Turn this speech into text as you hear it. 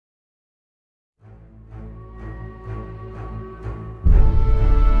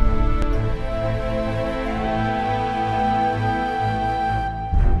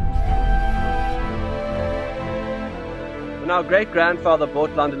When our great-grandfather bought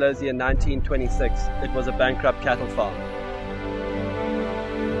Londolozi in 1926, it was a bankrupt cattle farm.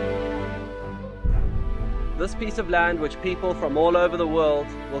 This piece of land, which people from all over the world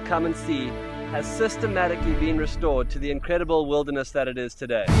will come and see, has systematically been restored to the incredible wilderness that it is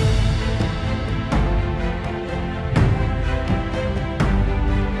today.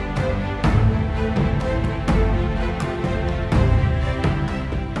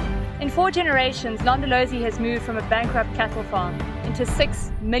 In 4 generations, Londolozi has moved from a bankrupt cattle farm into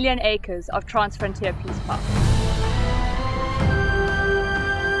 6 million acres of Transfrontier Peace Park.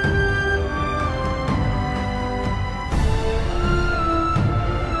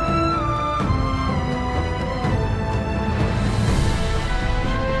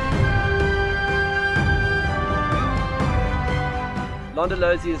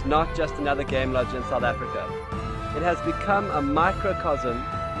 Londolozi is not just another game lodge in South Africa. It has become a microcosm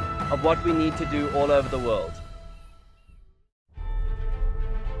of what we need to do all over the world.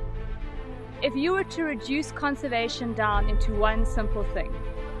 If you were to reduce conservation down into one simple thing,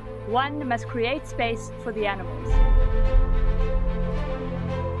 one must create space for the animals.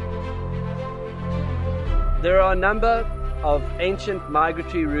 There are a number of ancient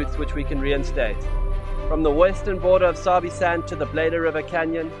migratory routes which we can reinstate. From the western border of Sabi Sand to the Blyde River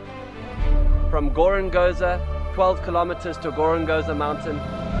Canyon, from Gorongosa, 12 kilometers to Gorongosa Mountain,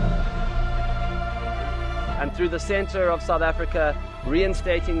 and through the center of South Africa,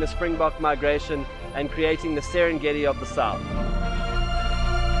 reinstating the Springbok migration and creating the Serengeti of the South.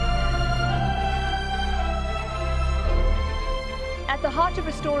 At the heart of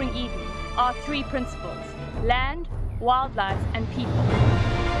restoring Eden are 3 principles: land, wildlife, and people.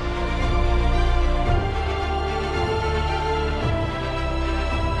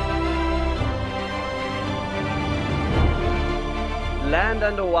 Land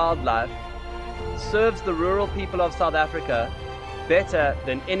and wildlife serves the rural people of South Africa better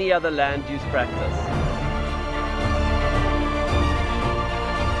than any other land use practice.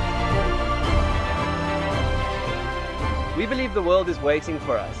 We believe the world is waiting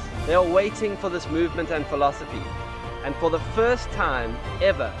for us. They are waiting for this movement and philosophy. And for the first time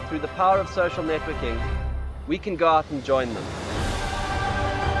ever, through the power of social networking, we can go out and join them.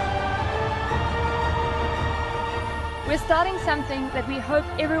 We're starting something that we hope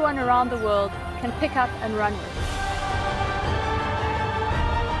everyone around the world can pick up and run with.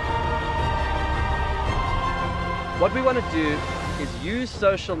 What we want to do is use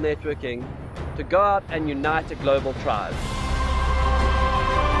social networking to go out and unite a global tribe.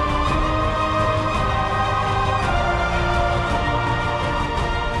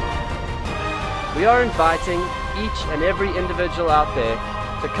 We are inviting each and every individual out there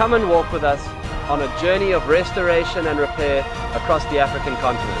to come and walk with us on a journey of restoration and repair across the African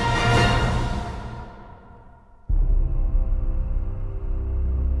continent.